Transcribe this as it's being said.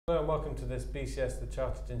Hello and welcome to this BCS, the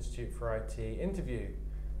Chartered Institute for IT interview.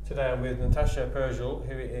 Today I'm with Natasa Przulj,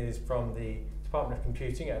 who is from the Department of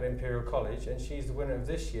Computing at Imperial College, and she's the winner of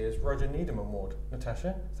this year's Roger Needham Award.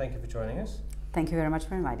 Natasa, thank you for joining us. Thank you very much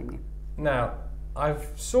for inviting me. Now, I've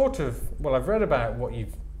read about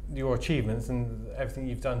your achievements and everything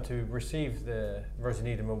you've done to receive the Roger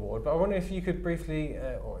Needham Award, but I wonder if you could briefly,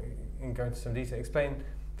 or go into some detail, explain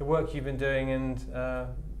the work you've been doing and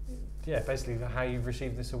basically how you've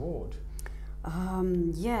received this award.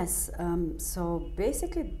 So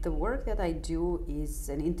basically the work that I do is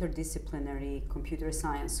an interdisciplinary computer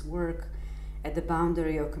science work at the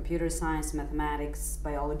boundary of computer science, mathematics,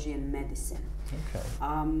 biology and medicine.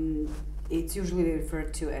 Okay. It's usually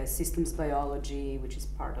referred to as systems biology, which is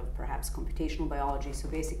part of perhaps computational biology. So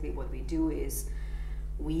basically what we do is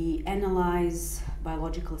we analyze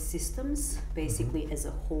biological systems basically as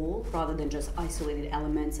a whole rather than just isolated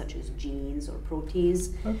elements such as genes or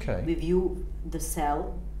proteins. Okay. We view the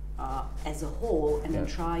cell as a whole and then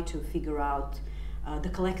try to figure out the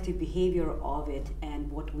collective behavior of it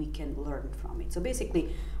and what we can learn from it. So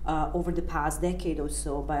basically over the past decade or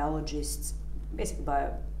so, biologists, basically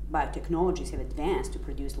biotechnologists have advanced to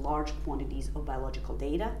produce large quantities of biological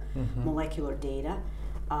data, molecular data,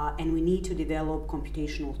 and we need to develop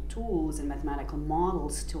computational tools and mathematical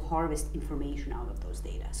models to harvest information out of those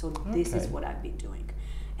data. So this is what I've been doing.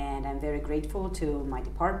 And I'm very grateful to my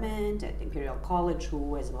department at Imperial College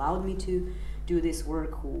who has allowed me to do this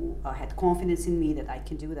work, who had confidence in me that I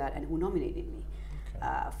can do that, and who nominated me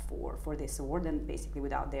for this award. And basically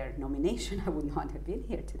without their nomination, I would not have been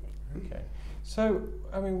here today. Okay. So,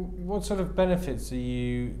 I mean, what sort of benefits do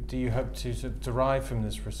you hope to sort of derive from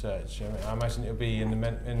this research? I mean, I imagine it'll be in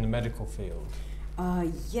the medical field.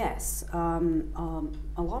 Yes. A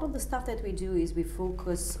lot of the stuff that we do is we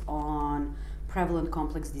focus on prevalent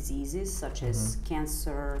complex diseases such as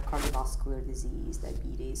cancer, cardiovascular disease,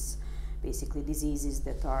 diabetes, basically diseases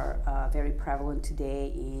that are very prevalent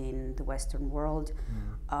today in the Western world.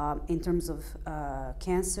 In terms of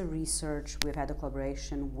cancer research, we've had a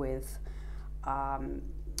collaboration with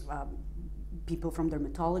people from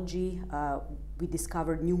dermatology. We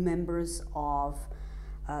discovered new members of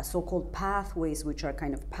so-called pathways, which are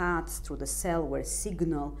kind of paths through the cell where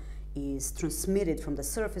signal is transmitted from the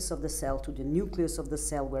surface of the cell to the nucleus of the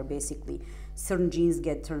cell, where basically certain genes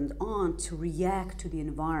get turned on to react to the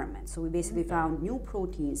environment. So we basically found new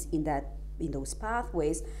proteins in those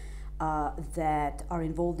pathways that are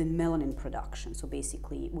involved in melanin production. So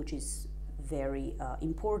basically, which is very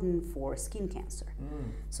important for skin cancer.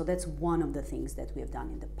 So that's one of the things that we have done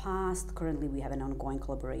in the past. Currently, we have an ongoing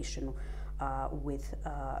collaboration with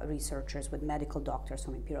researchers, with medical doctors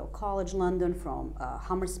from Imperial College London, from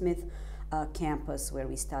Hammersmith campus, where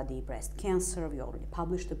we study breast cancer. We already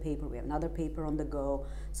published a paper. We have another paper on the go.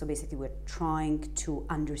 So basically, we're trying to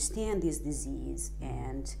understand this disease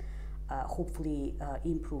and hopefully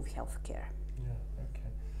improve healthcare.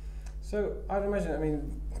 So I'd imagine, I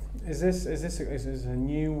mean, is this a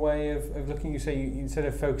new way of looking? You say instead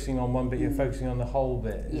of focusing on one bit, you're focusing on the whole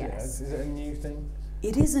bit. Is it a new thing?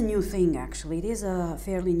 It is a new thing, actually. It is a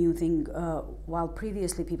fairly new thing. While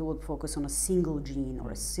previously people would focus on a single gene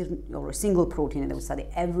or a single protein, and they would study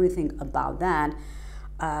everything about that.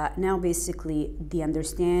 Now, basically, the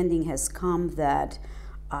understanding has come that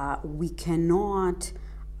we cannot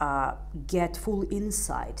get full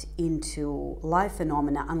insight into life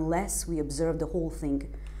phenomena unless we observe the whole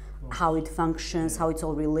thing, how it functions, how it's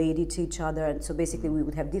all related to each other. And so basically we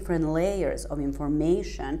would have different layers of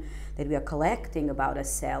information that we are collecting about a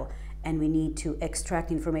cell, and we need to extract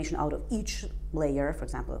information out of each layer. For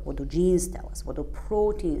example, what do genes tell us, what do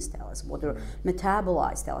proteins tell us, what do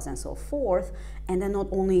metabolites tell us, and so forth. And then not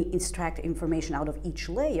only extract information out of each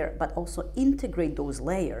layer, but also integrate those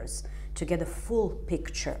layers to get a full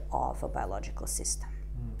picture of a biological system.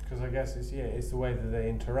 Because I guess it's the way that they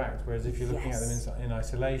interact. Whereas if you're looking at them in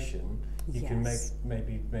isolation, you can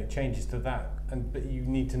make changes to that, but you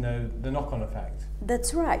need to know the knock-on effect.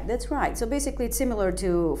 That's right. That's right. So basically, it's similar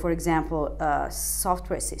to, for example,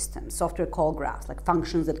 software systems, software call graphs, like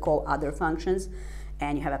functions that call other functions,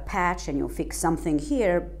 and you have a patch and you fix something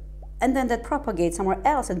here, and then that propagates somewhere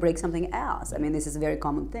else and breaks something else. I mean, this is a very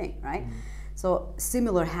common thing, right? So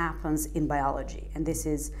similar happens in biology, and this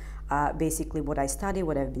is basically what I study,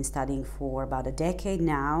 what I've been studying for about a decade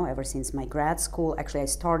now, ever since my grad school. Actually, I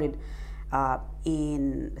started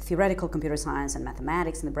in theoretical computer science and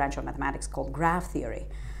mathematics in the branch of mathematics called graph theory.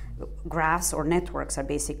 Graphs or networks are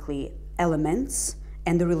basically elements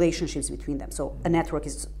and the relationships between them. So a network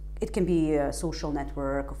it can be a social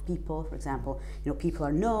network of people, for example. People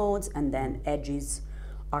are nodes, and then edges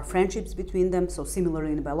are friendships between them. So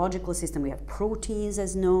similarly in the biological system, we have proteins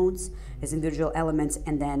as nodes, as individual elements,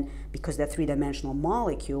 and then because they're three-dimensional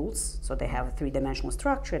molecules, so they have a three-dimensional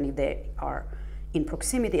structure, and if they are in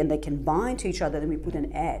proximity and they can bind to each other, then we put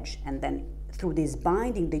an edge, and then through this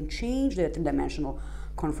binding, they change their three-dimensional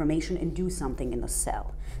conformation and do something in the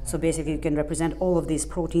cell. So basically you can represent all of these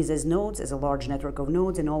proteins as nodes, as a large network of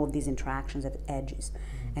nodes, and all of these interactions at edges.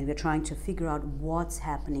 And we're trying to figure out what's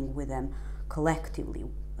happening with them collectively,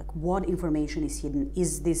 like what information is hidden.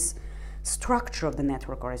 Is this structure of the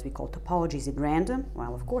network, or as we call topology, is it random?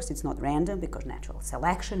 Well, of course it's not random, because natural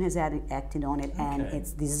selection has acted on it, and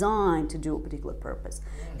it's designed to do a particular purpose.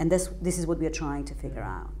 And this is what we are trying to figure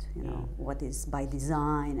out, you know, what is by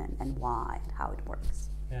design and why, and how it works.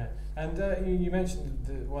 Yeah, and you mentioned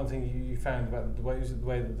the one thing you found about the way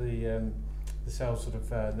that the cell sort of,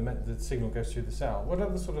 the signal goes through the cell. What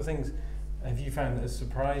other sort of things have you found that has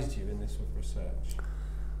surprised you in this sort of research?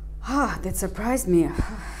 That surprised me.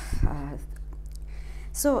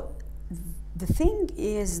 So the thing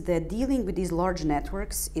is that dealing with these large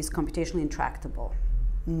networks is computationally intractable,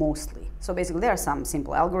 mostly. So basically there are some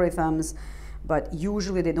simple algorithms, but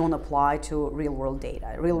usually they don't apply to real-world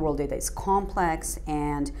data. Real-world data is complex,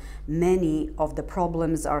 and many of the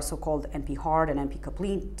problems are so-called NP-hard and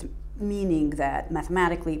NP-complete, meaning that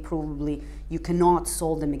mathematically, provably, you cannot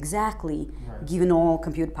solve them exactly, given all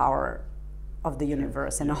compute power of the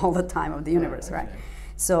universe and all the time of the universe, right?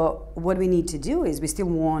 So what we need to do is we still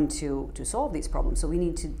want to solve these problems, so we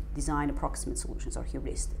need to design approximate solutions or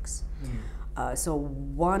heuristics. So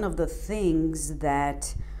one of the things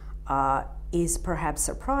that is perhaps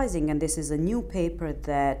surprising, and this is a new paper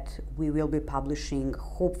that we will be publishing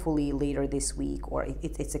hopefully later this week, or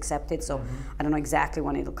it's accepted, so I don't know exactly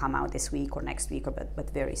when it'll come out, this week or next week,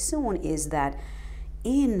 but very soon, is that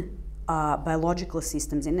in biological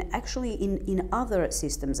systems, and actually in other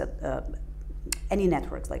systems, any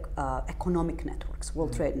networks like economic networks,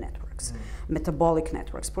 world trade networks, metabolic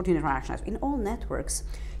networks, protein interaction networks, in all networks,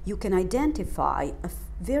 you can identify a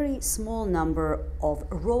very small number of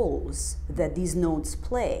roles that these nodes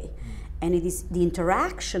play. And it is the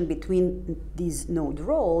interaction between these node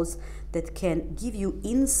roles that can give you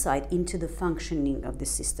insight into the functioning of the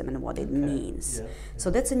system and what it means. So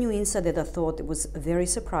that's a new insight that I thought was very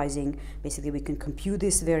surprising. Basically, we can compute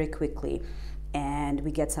this very quickly, and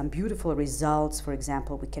we get some beautiful results. For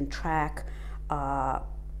example, we can track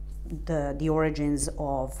the origins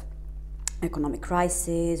of economic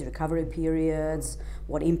crises, recovery periods,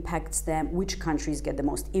 what impacts them, which countries get the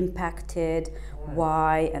most impacted,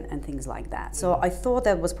 why, and things like that. So I thought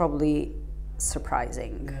that was probably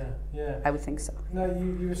surprising. I would think so. No,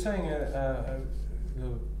 you were saying a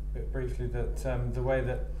little bit briefly that the way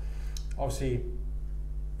that obviously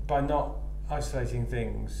by not isolating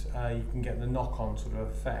things, you can get the knock-on sort of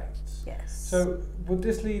effects. Yes. So would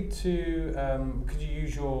this lead to, could you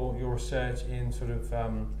use your research in sort of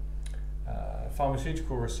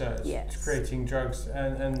pharmaceutical research, creating drugs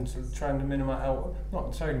and sort of trying to minimize, not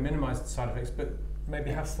necessarily minimize the side effects, but maybe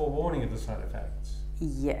have forewarning of the side effects?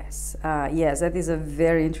 Yes, yes, that is a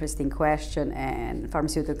very interesting question, and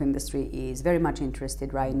pharmaceutical industry is very much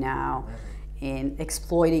interested right now in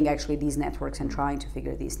exploiting actually these networks and trying to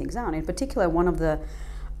figure these things out. In particular, one of the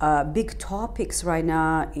big topics right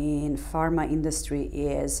now in pharma industry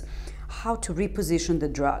is how to reposition the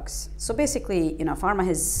drugs. So basically, you know, pharma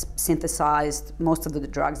has synthesized most of the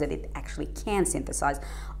drugs that it actually can synthesize.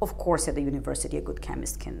 Of course, at the university, a good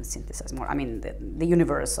chemist can synthesize more. I mean, the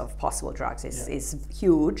universe of possible drugs is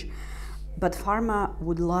huge. But pharma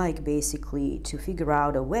would like basically to figure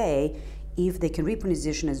out a way if they can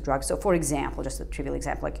reposition as drugs. So for example, just a trivial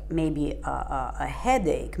example, like maybe a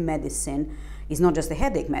headache medicine is not just a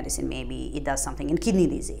headache medicine, maybe it does something in kidney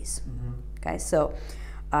disease. Okay, so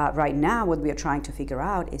right now what we are trying to figure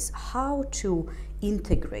out is how to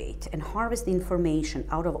integrate and harvest the information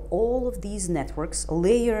out of all of these networks,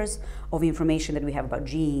 layers of information that we have about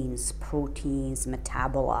genes, proteins,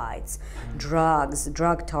 metabolites, drugs,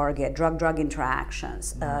 drug target, drug-drug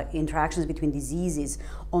interactions, interactions between diseases,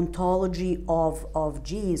 ontology of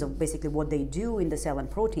genes, of basically what they do in the cell and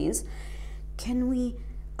proteins. Can we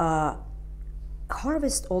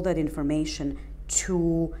harvest all that information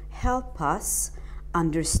to help us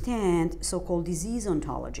understand so-called disease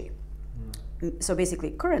ontology? So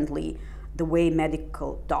basically, currently, the way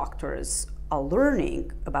medical doctors are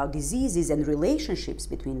learning about diseases and relationships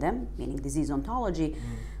between them, meaning disease ontology,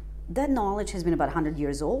 that knowledge has been about 100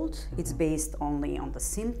 years old. It's based only on the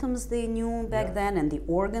symptoms they knew back then and the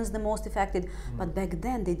organs the most affected. But back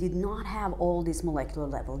then, they did not have all this molecular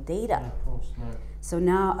level data. Of course, no. So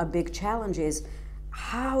now a big challenge is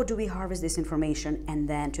how do we harvest this information and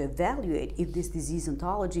then to evaluate if this disease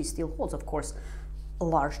ontology still holds? Of course, a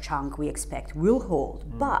large chunk we expect will hold,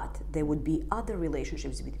 but there would be other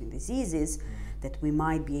relationships between diseases that we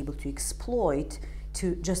might be able to exploit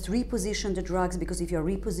to just reposition the drugs, because if you're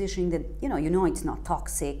repositioning that, you know it's not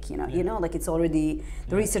toxic, like it's already,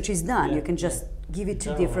 the research is done, you can just give it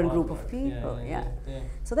to different group of people.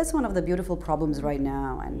 So that's one of the beautiful problems right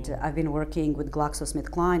now, and I've been working with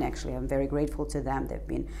GlaxoSmithKline. Actually, I'm very grateful to them. They've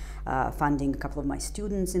been funding a couple of my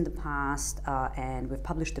students in the past, and we've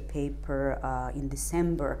published a paper in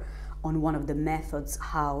December on one of the methods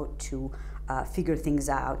how to figure things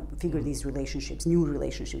out, figure these relationships, new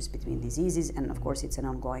relationships between diseases, and of course it's an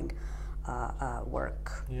ongoing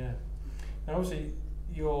work. Yeah. Now obviously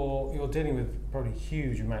you're dealing with probably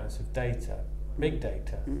huge amounts of data, big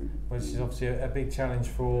data, which is obviously a big challenge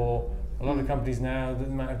for a lot of companies now, the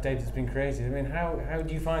amount of data that's been created. I mean, how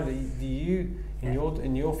do you find that you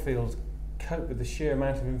in your field cope with the sheer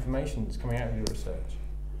amount of information that's coming out of your research?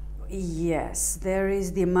 Yes, there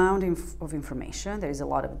is the amount of information, there is a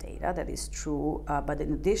lot of data, that is true, but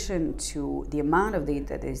in addition to the amount of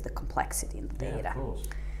data, there is the complexity in the data. Yeah, of course.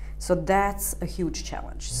 So that's a huge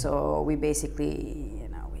challenge. So we basically,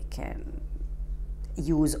 we can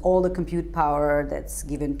use all the compute power that's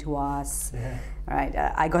given to us. Right?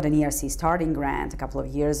 I got an ERC starting grant a couple of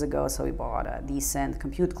years ago, so we bought a decent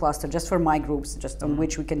compute cluster just for my groups, just on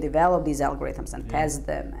which we can develop these algorithms and test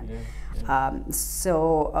them. And,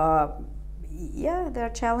 there are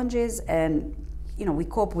challenges, and we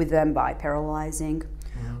cope with them by parallelizing.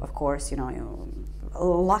 Of course,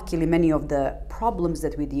 luckily many of the problems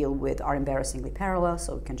that we deal with are embarrassingly parallel,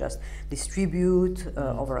 so we can just distribute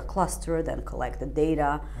over a cluster, then collect the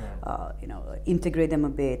data, integrate them a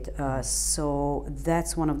bit. So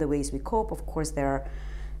that's one of the ways we cope. Of course, there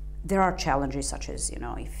are challenges such as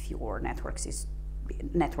if your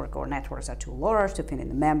network or networks are too large to fit in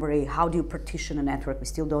the memory. How do you partition a network? We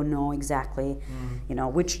still don't know exactly.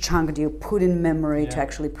 Which chunk do you put in memory to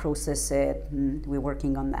actually process it? We're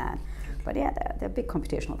working on that. But there are big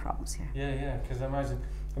computational problems here. Yeah, because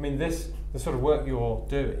I mean, the sort of work you're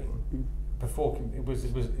doing before, it was the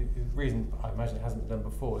reason I imagine it hasn't been done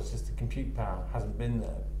before. It's just the compute power hasn't been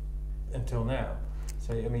there until now.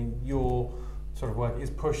 So I mean, your sort of work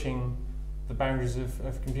is pushing the boundaries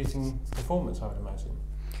of computing performance, I would imagine.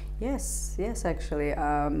 Yes, actually.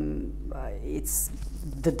 It's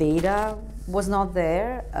the data was not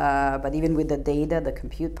there, but even with the data, the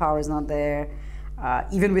compute power is not there.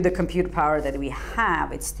 Even with the compute power that we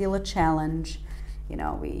have, it's still a challenge.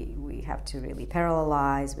 We have to really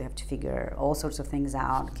parallelize. We have to figure all sorts of things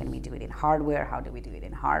out. Can we do it in hardware? How do we do it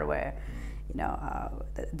in hardware?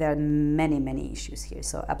 There are many issues here.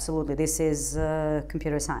 So absolutely, this is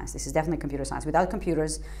computer science. This is definitely computer science. Without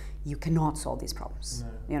computers, you cannot solve these problems.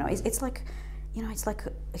 No. It's like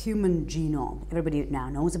a human genome. Everybody now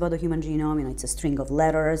knows about the human genome. It's a string of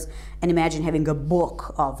letters. And imagine having a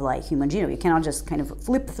book of human genome. You cannot just kind of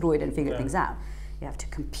flip through it and figure things out. You have to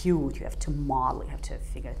compute, you have to model, you have to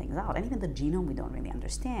figure things out. And even the genome we don't really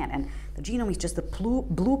understand. And the genome is just the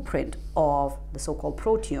blueprint of the so-called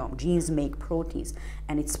proteome. Genes make proteins,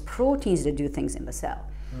 and it's proteins that do things in the cell.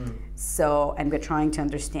 So, and we're trying to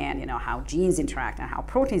understand, how genes interact and how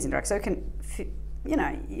proteins interact. So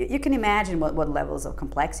you can imagine what levels of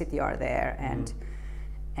complexity are there,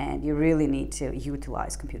 and you really need to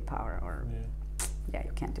utilize compute power, or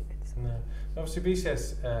you can't do it. No. Obviously,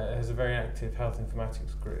 BCS has a very active health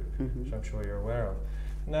informatics group, which I'm sure you're aware of.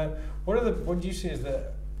 Now, what do you see as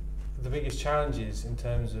the biggest challenges in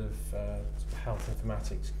terms of health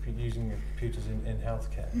informatics, using your computers in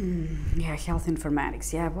healthcare? Health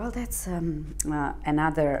informatics. Yeah, well, that's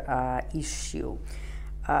another issue.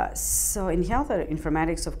 So in health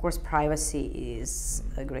informatics, of course, privacy is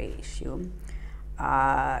a great issue.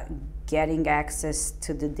 Getting access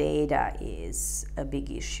to the data is a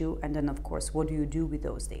big issue. And then, of course, what do you do with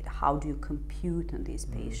those data? How do you compute on these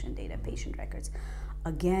patient data, patient records?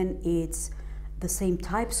 Again, it's the same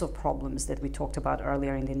types of problems that we talked about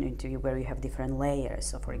earlier in the interview, where you have different layers.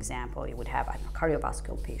 So, for example, you would have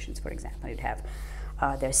cardiovascular patients, for example. You'd have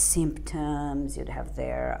their symptoms, you'd have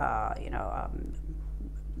their,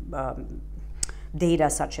 data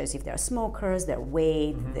such as if they're smokers, their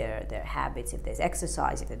weight, their habits, if there's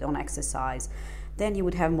exercise, if they don't exercise. Then you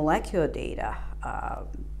would have molecular data.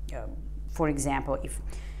 For example,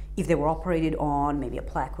 if they were operated on, maybe a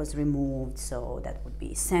plaque was removed, so that would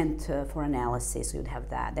be sent for analysis, you'd have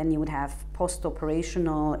that. Then you would have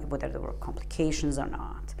post-operational, whether there were complications or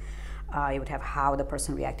not. You would have how the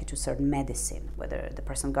person reacted to certain medicine, whether the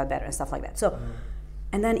person got better and stuff like that. So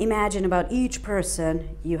And then imagine about each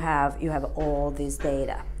person, you have all this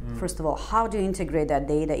data. First of all, how do you integrate that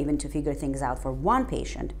data even to figure things out for one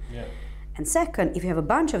patient? Yeah. And second, if you have a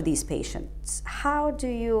bunch of these patients, how do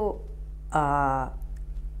you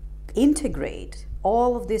integrate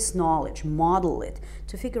all of this knowledge, model it,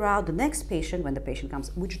 to figure out the next patient, when the patient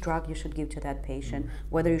comes, which drug you should give to that patient,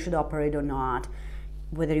 whether you should operate or not,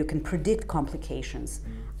 whether you can predict complications.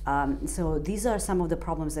 So these are some of the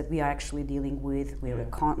problems that we are actually dealing with.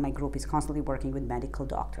 My group is constantly working with medical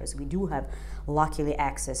doctors. We do have, luckily,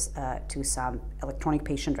 access to some electronic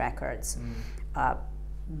patient records.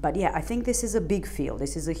 But yeah, I think this is a big field.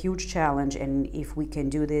 This is a huge challenge, and if we can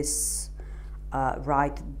do this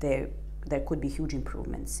right, there could be huge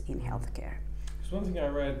improvements in healthcare. There's one thing I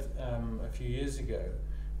read a few years ago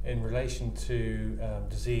in relation to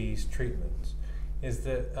disease treatment, is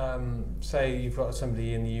that, say you've got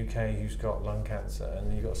somebody in the UK who's got lung cancer,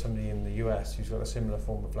 and you've got somebody in the US who's got a similar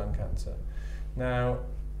form of lung cancer. Now,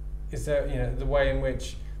 is there, the way in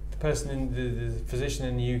which the person the physician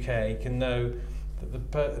in the UK can know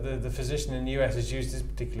that the physician in the US has used this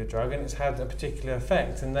particular drug and it's had a particular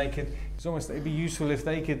effect, and it'd be useful if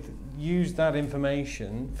they could use that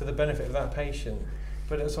information for the benefit of that patient.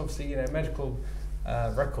 But it's obviously, medical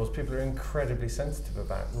records people are incredibly sensitive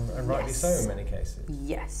about, and rightly so in many cases.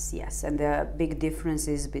 Yes, and the big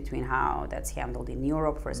differences between how that's handled in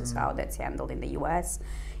Europe versus how that's handled in the US.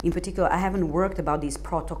 In particular, I haven't worked about these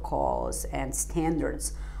protocols and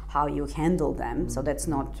standards, how you handle them, so that's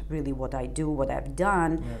not really what I do. What I've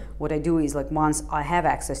done, what I do is, like, once I have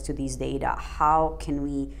access to these data, how can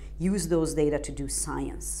we use those data to do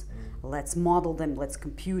science? Let's model them, let's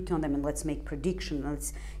compute on them, and let's make predictions.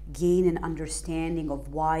 Let's gain an understanding of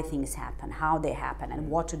why things happen, how they happen, and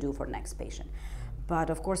what to do for the next patient. But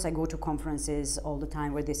of course, I go to conferences all the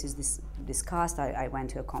time where this is discussed. I went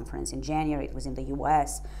to a conference in January, it was in the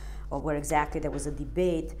US, where exactly there was a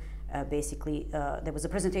debate. There was a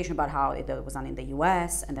presentation about how it was done in the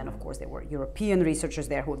US, and then of course there were European researchers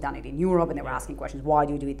there who have done it in Europe, and they were asking questions, why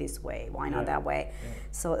do you do it this way, why not that way?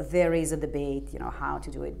 So there is a debate, how to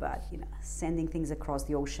do it, but sending things across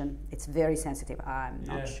the ocean, it's very sensitive. I'm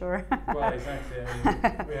not sure. Well, exactly.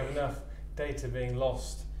 I mean, we have enough data being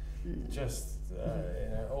lost just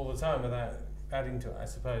all the time without adding to it, I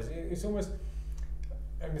suppose. It's almost,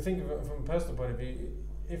 think of it from a personal point of view,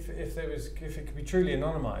 if it could be truly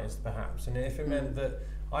anonymized, perhaps, and if it meant that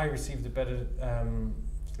I received a better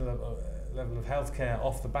level of healthcare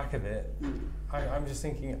off the back of it, I'm just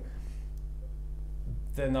thinking,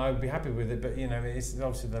 then I would be happy with it. But it's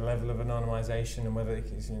obviously the level of anonymization and whether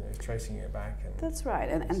it's tracing it back. And that's right,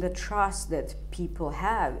 and the trust that people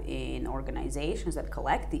have in organizations that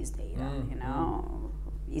collect these data.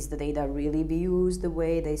 Is the data really be used the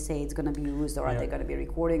way they say it's going to be used, or are they going to be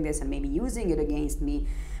recording this and maybe using it against me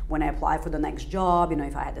when I apply for the next job,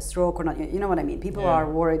 if I had a stroke or not, what I mean? People are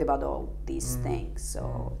worried about all these things,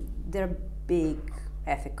 so they're big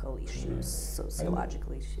ethical issues,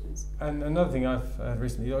 sociological issues. And another thing I've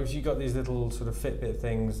recently, obviously you've got these little sort of Fitbit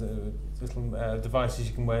things, little devices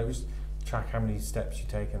you can wear which track how many steps you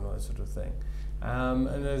take and all that sort of thing. And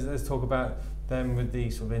there's talk about them with the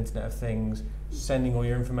sort of Internet of Things, sending all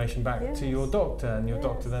your information back to your doctor, and your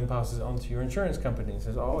doctor then passes it on to your insurance company and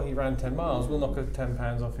says, oh, he ran 10 miles, we'll knock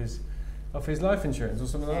 £10 off his life insurance or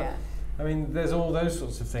something like that. I mean, there's all those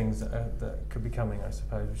sorts of things that could be coming, I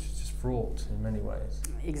suppose, which is just fraught in many ways.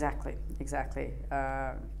 Exactly.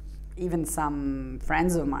 Even some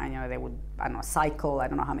friends of mine, they would, cycle, I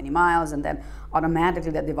don't know how many miles, and then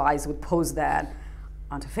automatically that device would post that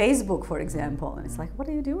onto Facebook, for example, and it's like, what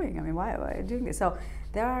are you doing? I mean, why are you doing this? So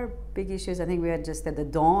there are big issues. I think we are just at the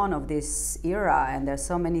dawn of this era, and there's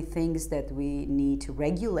so many things that we need to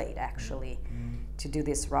regulate, actually, to do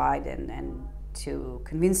this right, and to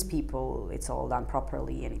convince people it's all done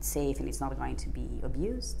properly and it's safe and it's not going to be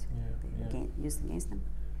abused, used against them.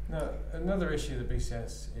 Now, another issue that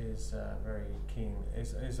BCS is very keen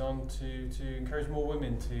is on to encourage more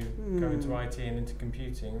women to go into IT and into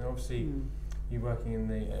computing. And obviously, you're working in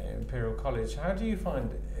the Imperial College. How do you find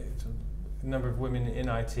the number of women in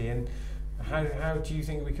IT, and how do you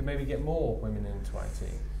think we could maybe get more women into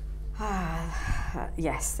IT?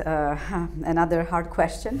 Yes, another hard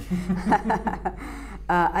question.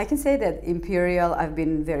 I can say that Imperial, I've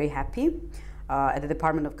been very happy. At the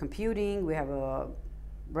Department of Computing, we have a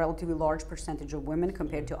relatively large percentage of women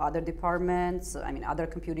compared to other departments, other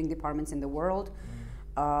computing departments in the world.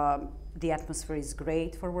 The atmosphere is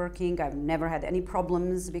great for working. I've never had any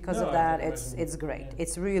problems because of that. It's great. Yeah.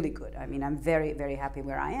 It's really good. I'm very, very happy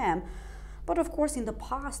where I am. But of course, in the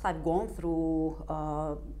past, I've gone through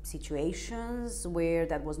situations where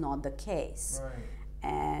that was not the case. Right.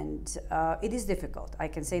 And it is difficult. I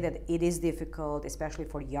can say that it is difficult, especially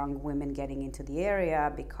for young women getting into the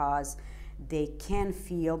area, because they can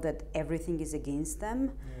feel that everything is against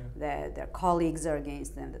them, that their colleagues are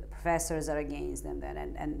against them, that the professors are against them,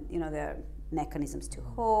 and you know, there are mechanisms to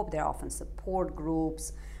hope. There are often support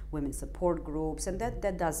groups, women support groups, and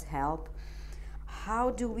that does help. How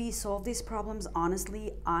do we solve these problems?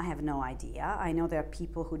 Honestly, I have no idea. I know there are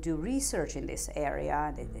people who do research in this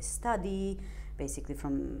area. They study basically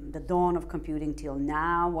from the dawn of computing till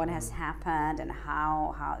now what has happened and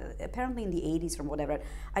how apparently in the 80s, from whatever,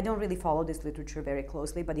 I don't really follow this literature very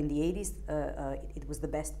closely, but in the 80s it was the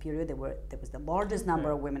best period. There was the largest number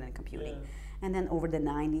of women in computing, and then over the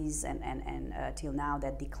 90s and till now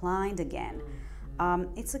that declined again.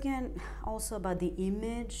 It's again also about the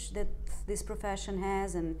image that this profession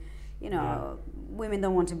has, and you know, women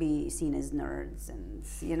don't want to be seen as nerds, and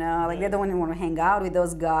you know, like they don't even want to hang out with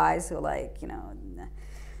those guys who, like, you know,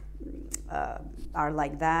 are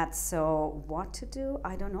like that. So what to do?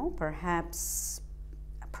 I don't know. Perhaps,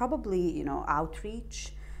 probably, you know,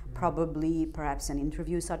 outreach. Probably, perhaps an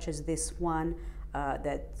interview such as this one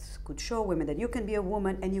that could show women that you can be a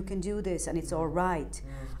woman and you can do this, and it's all right.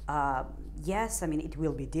 Yes, I mean, it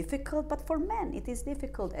will be difficult, but for men it is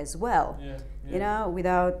difficult as well. You know,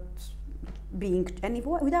 without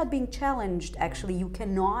being challenged, actually, you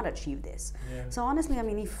cannot achieve this. So honestly, I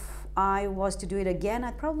mean, if I was to do it again,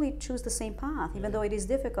 I'd probably choose the same path, even though it is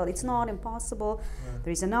difficult. It's not impossible.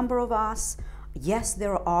 There is a number of us. Yes,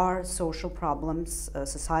 there are social problems,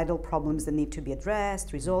 societal problems that need to be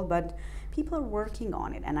addressed, resolved, but people are working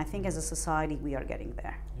on it, and I think as a society we are getting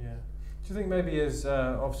there. Do you think maybe as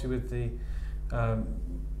obviously with the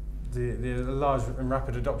large and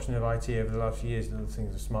rapid adoption of IT over the last few years, the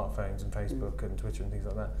things of smartphones and Facebook and Twitter and things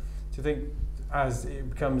like that, do you think as it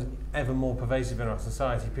becomes ever more pervasive in our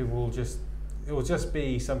society, it will just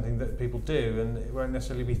be something that people do, and it won't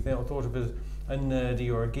necessarily be thought of as a nerdy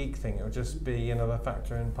or a geek thing? It will just be another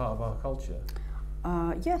factor and part of our culture?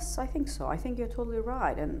 Yes, I think so. I think you're totally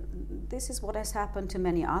right, and this is what has happened to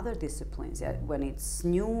many other disciplines. When it's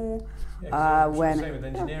new, when same with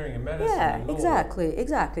engineering and medicine. And law.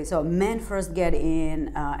 Exactly. So men first get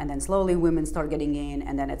in, and then slowly women start getting in,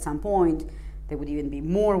 and then at some point there would even be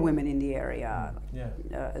more women in the area.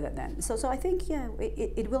 Then. So I think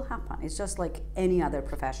it will happen. It's just like any other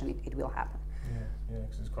profession. It will happen.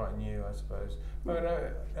 Because it's quite new, I suppose. But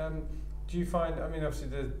do you find, I mean, obviously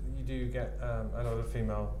you do get a lot of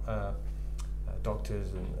female doctors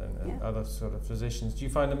and other sort of physicians. Do you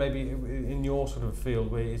find that maybe in your sort of field,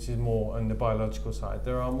 where it is more on the biological side,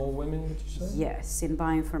 there are more women, would you say? Yes, in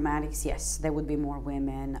bioinformatics, yes, there would be more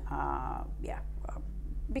women.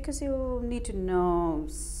 Because you need to know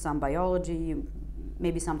some biology. You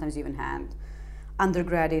maybe sometimes even had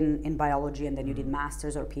undergrad in biology, and then you did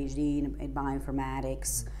master's or PhD in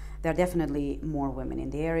bioinformatics. There are definitely more women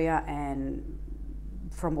in the area, and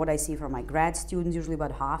from what I see from my grad students, usually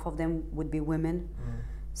about half of them would be women.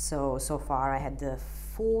 So far I had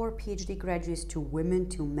 4 PhD graduates, 2 women,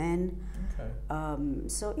 2 men.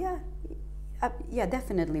 So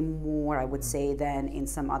definitely more, I would say, than in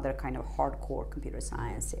some other kind of hardcore computer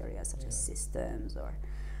science areas, such as systems or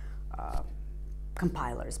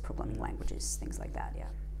compilers, programming languages, things like that.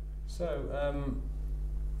 So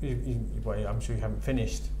I'm sure you haven't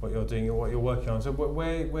finished what you're doing or what you're working on. So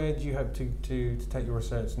where do you hope to take your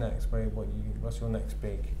research next? What's your next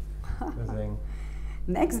big thing?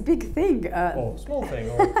 Next big thing? Or small thing,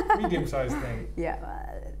 or medium-sized thing?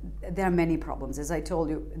 There are many problems. As I told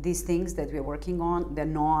you, these things that we're working on, they're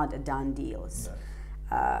not done deals.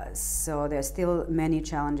 So there are still many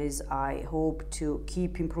challenges. I hope to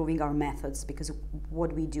keep improving our methods, because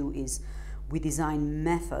what we do is we design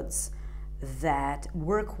methods that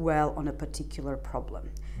work well on a particular problem.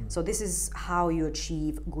 So this is how you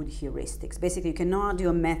achieve good heuristics. Basically, you cannot do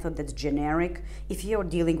a method that's generic. If you're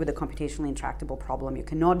dealing with a computationally intractable problem, you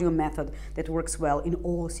cannot do a method that works well in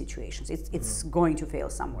all situations. It's going to fail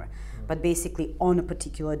somewhere. But basically, on a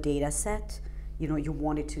particular data set, you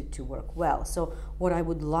want it to work well. So what I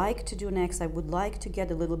would like to do next, I would like to get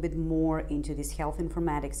a little bit more into this health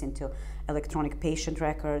informatics, into electronic patient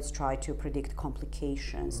records, try to predict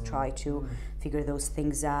complications, try to figure those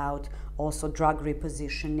things out, also drug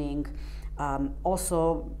repositioning,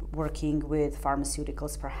 also working with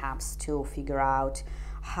pharmaceuticals perhaps to figure out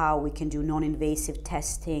how we can do non-invasive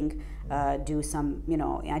testing, do some,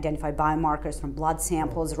 identify biomarkers from blood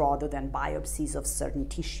samples rather than biopsies of certain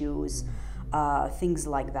tissues. Things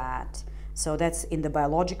like that. So that's in the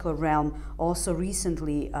biological realm. Also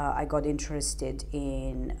recently I got interested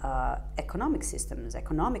in economic systems,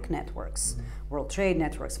 economic networks, world trade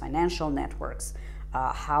networks, financial networks.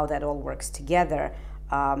 how that all works together.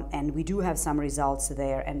 And we do have some results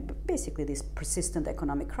there. And basically, this persistent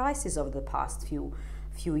economic crisis over the past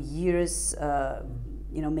few years,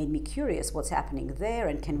 made me curious what's happening there,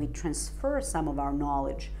 and can we transfer some of our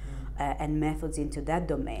knowledge and methods into that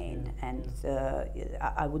domain. And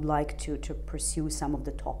I would like to pursue some of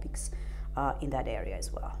the topics in that area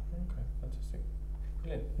as well. Okay, fantastic.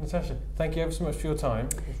 Brilliant. Natasha, thank you ever so much for your time.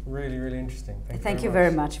 It's really, really interesting. Thank you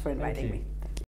very much for inviting me.